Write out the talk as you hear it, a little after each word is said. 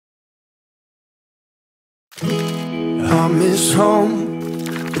I miss home,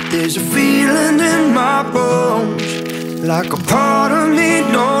 but there's a feeling in my bones, like a part of me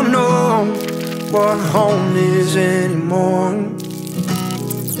don't know what home is anymore.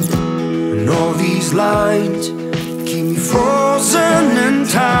 And all these lines keep me frozen in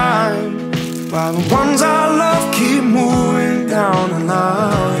time, while the ones I love keep moving down the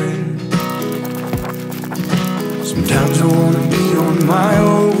line. Sometimes I wanna be on my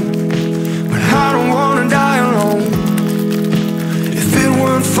own, but I don't wanna die alone. If it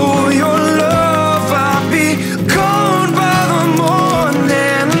weren't for your love, I'd be gone by the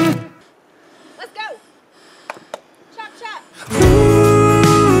morning. Let's go! Chop, chop! Ooh,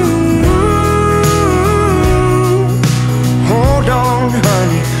 hold on,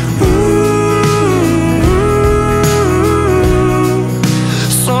 honey. Ooh,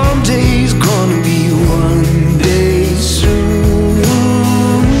 someday's gonna be one day soon.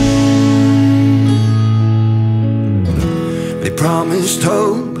 They promised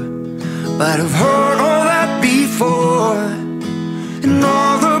hope, but I've heard all that before. And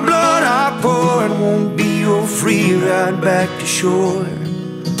all the blood I poured won't be your free ride back to shore.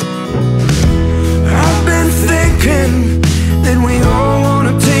 I've been thinking that we all want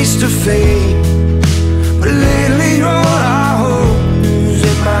a taste of fate, but lately all I hope is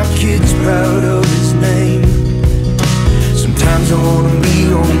that my kid's proud of his name. Sometimes I wanna be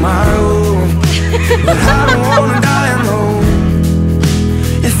on my own, but I don't wanna die alone.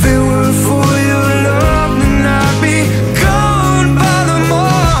 If it were for your love, then I'd be gone by the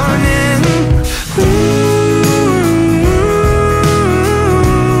morning. Ooh,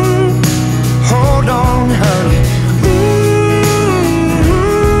 hold on, honey. Ooh,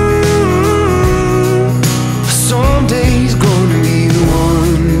 someday's gonna be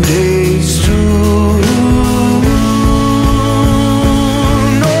one day soon.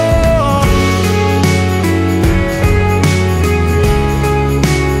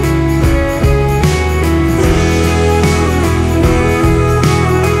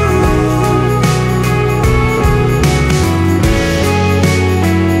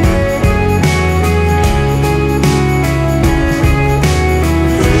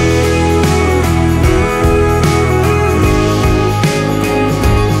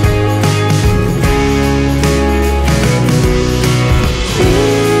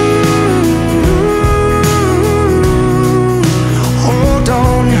 Hold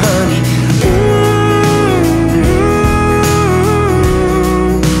on, honey. Ooh,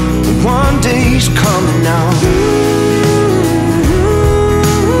 one day's coming now.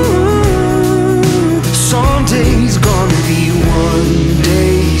 Someday's gonna be one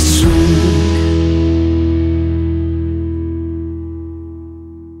day soon.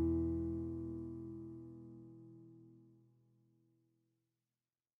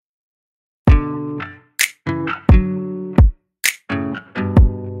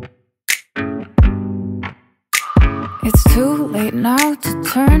 It's too late now to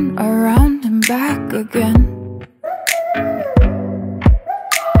turn around and back again.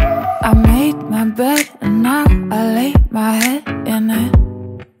 I made my bed and now I lay my head in it.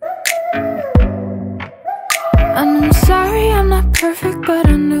 And I'm sorry I'm not perfect, but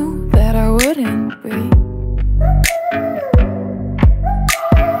I knew that I wouldn't be.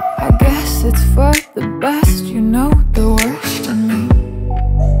 I guess it's for the best, you know the worst in me.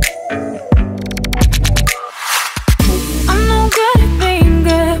 I'm no good at being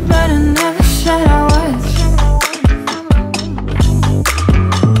good, but I never said I was.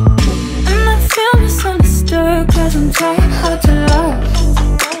 And I feel misunderstood, cause I'm trying hard to love.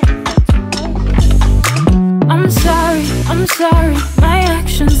 I'm sorry, my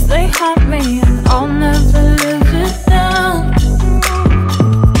actions, they haunt me, and I'll never live it down.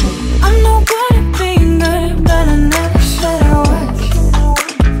 I'm no good at being good, but I never said I was.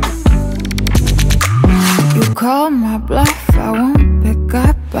 You call my bluff, I won't pick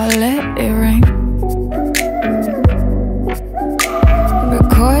up, I let it ring.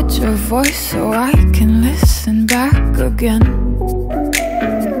 Record your voice so I can listen back again.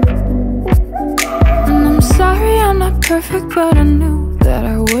 And I'm sorry I'm not perfect, but I knew that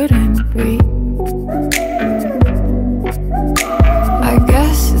I wouldn't be. I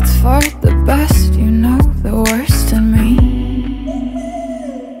guess it's for the best, you know the worst in me.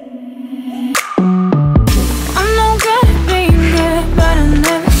 I'm no good at being good, but I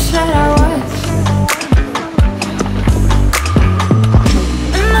never said I was.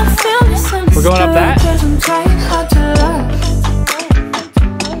 And I feel misunderstood, We're going up that? cause I'm trying hard to love.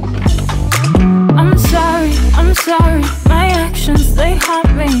 I'm sorry, my actions, they haunt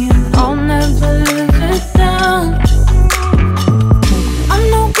me, and I'll never live it down. I'm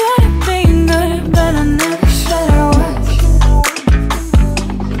no good at being good, but I never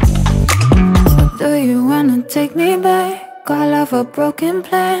second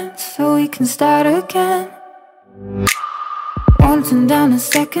plans so we can start again. Won't turn down a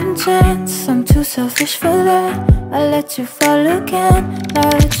second chance, I'm too selfish for that. I let you fall again, now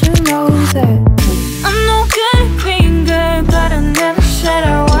that you know that I'm no good at being good, but I never said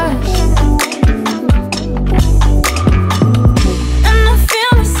I was. And I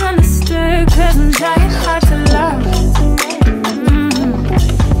feel misunderstood, cause I'm trying hard to love.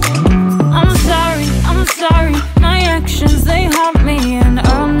 I'm sorry, my actions, they haunt me, and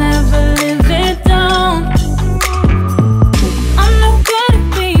I'll never live it down. I'm no good at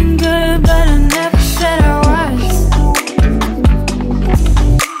being good, but I never said I was.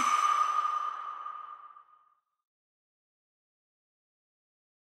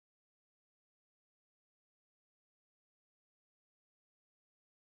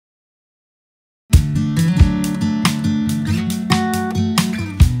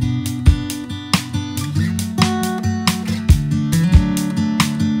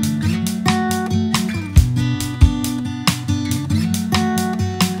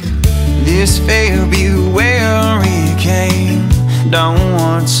 This February came, don't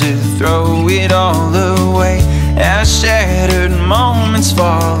want to throw it all away. As shattered moments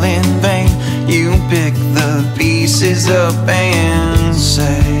fall in vain, you pick the pieces up and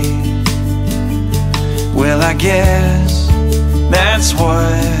say, well, I guess that's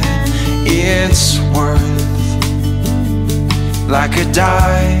what it's worth. Like a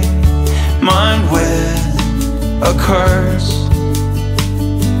diamond with a curse.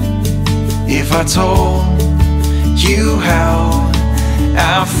 If I told you how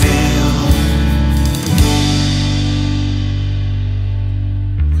I feel,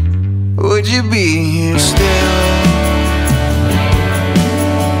 would you be here still?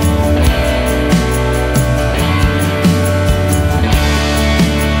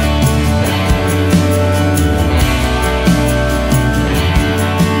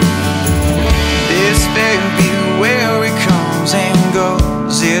 This February comes and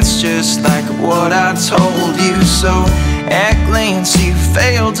goes, it's just like what I told you so. At glance you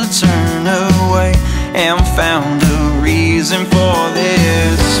failed to turn away and found a reason for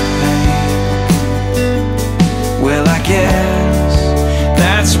this pain. Well, I guess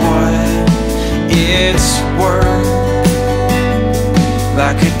that's what it's worth.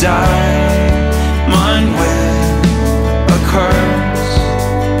 Like a diamond with a curse.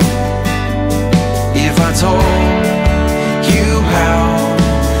 If I told you how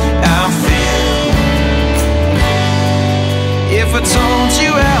I feel, if I told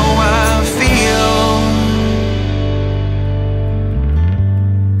you how I feel,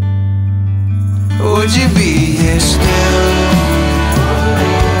 would you be here still?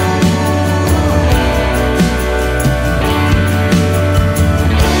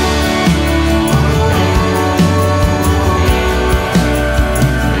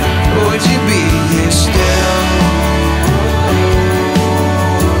 Would you be here still?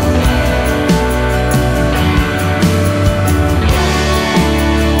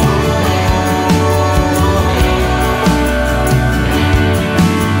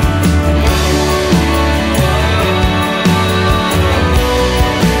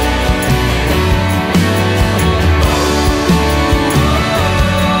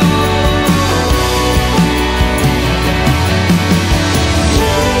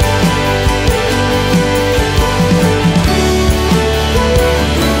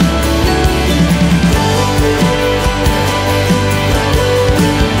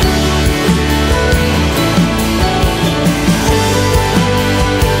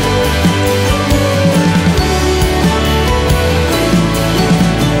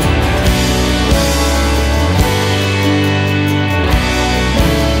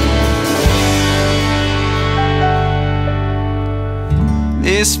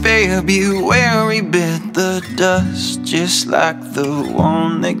 This February bit the dust, just like the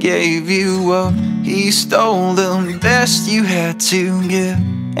one that gave you up. He stole the best you had to give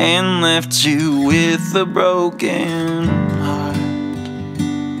and left you with a broken heart.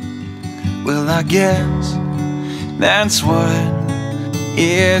 Well, I guess that's what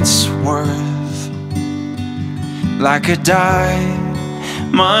it's worth. Like a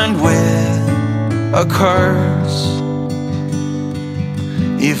diamond with a curse.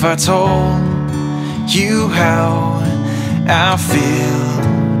 If I told you how I feel,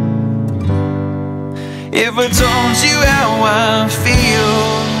 if I told you how I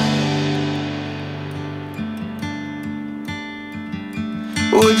feel,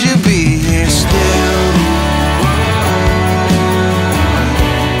 would you be here still?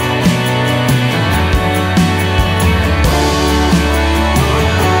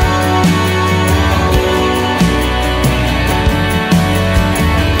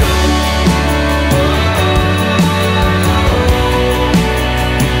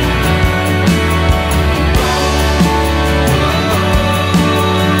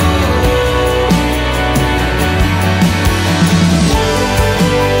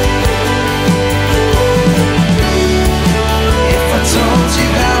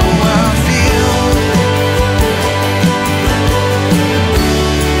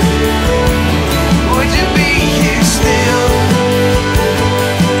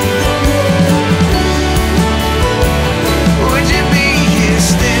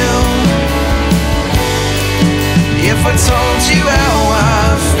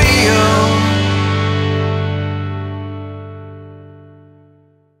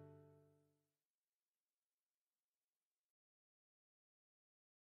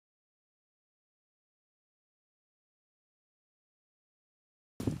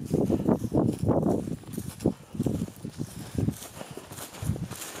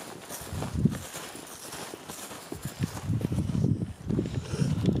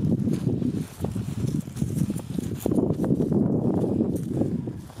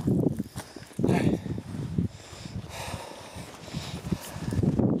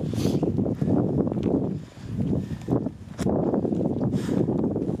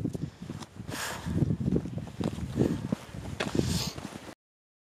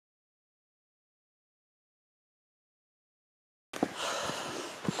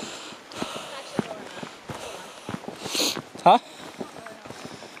 Huh?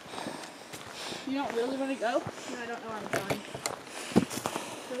 You don't really want to go? No, I don't know where I'm going.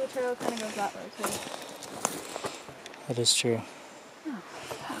 So the trail kind of goes that way too. That is true. Oh,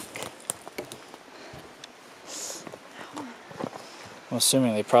 fuck. I'm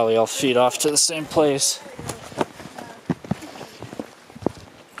assuming they probably all feed off to the same place.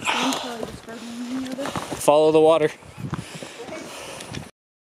 Follow the water.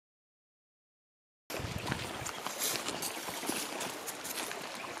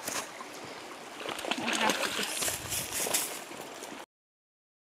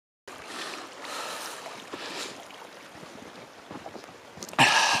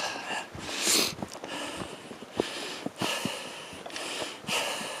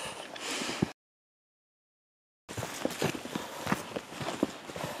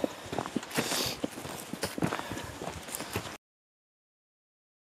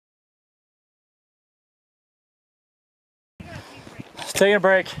 Taking a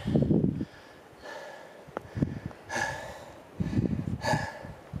break. I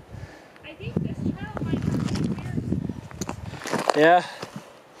think this trail might have weird. Yeah.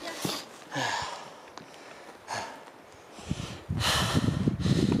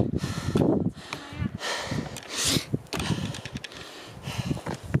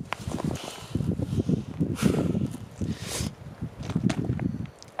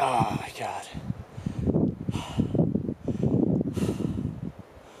 Oh my God.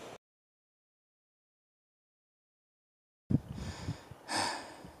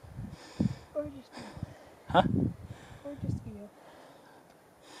 Gorgeous view. Huh? Gorgeous view.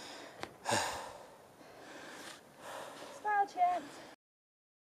 Smile, Chance.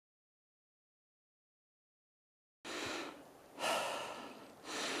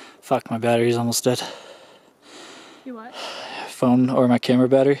 Fuck, my battery's almost dead. You what? Phone or my camera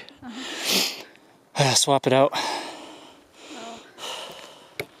battery. Uh-huh. Swap it out. Oh.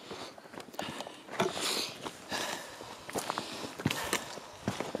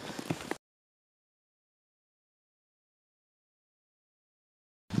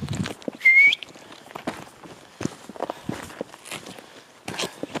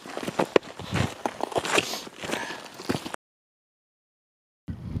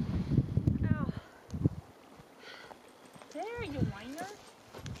 There, you whiner.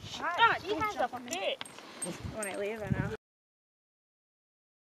 God, he has a fit. When I leave, I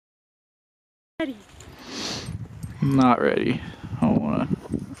know. Not ready.